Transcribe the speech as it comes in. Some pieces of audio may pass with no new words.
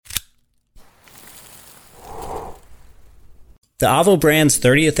The Avo brand's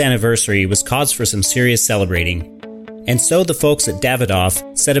 30th anniversary was cause for some serious celebrating, and so the folks at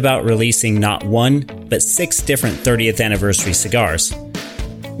Davidoff set about releasing not one, but 6 different 30th anniversary cigars.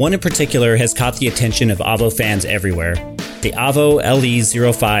 One in particular has caught the attention of Avo fans everywhere, the Avo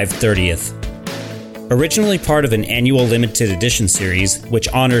LE05 30th. Originally part of an annual limited edition series which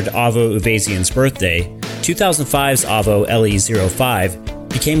honored Avo Uvesian's birthday, 2005's Avo LE05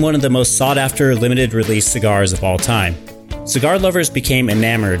 became one of the most sought-after limited release cigars of all time. Cigar lovers became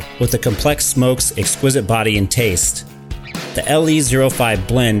enamored with the complex smoke's exquisite body and taste. The LE05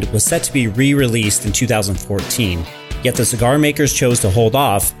 blend was set to be re-released in 2014, yet the cigar makers chose to hold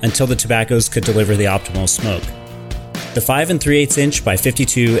off until the tobaccos could deliver the optimal smoke. The 5 3/8 inch by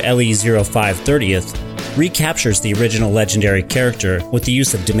 52 LE05 30th recaptures the original legendary character with the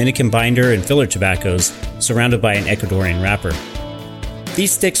use of Dominican binder and filler tobaccos surrounded by an Ecuadorian wrapper.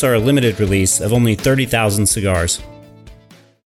 These sticks are a limited release of only 30,000 cigars.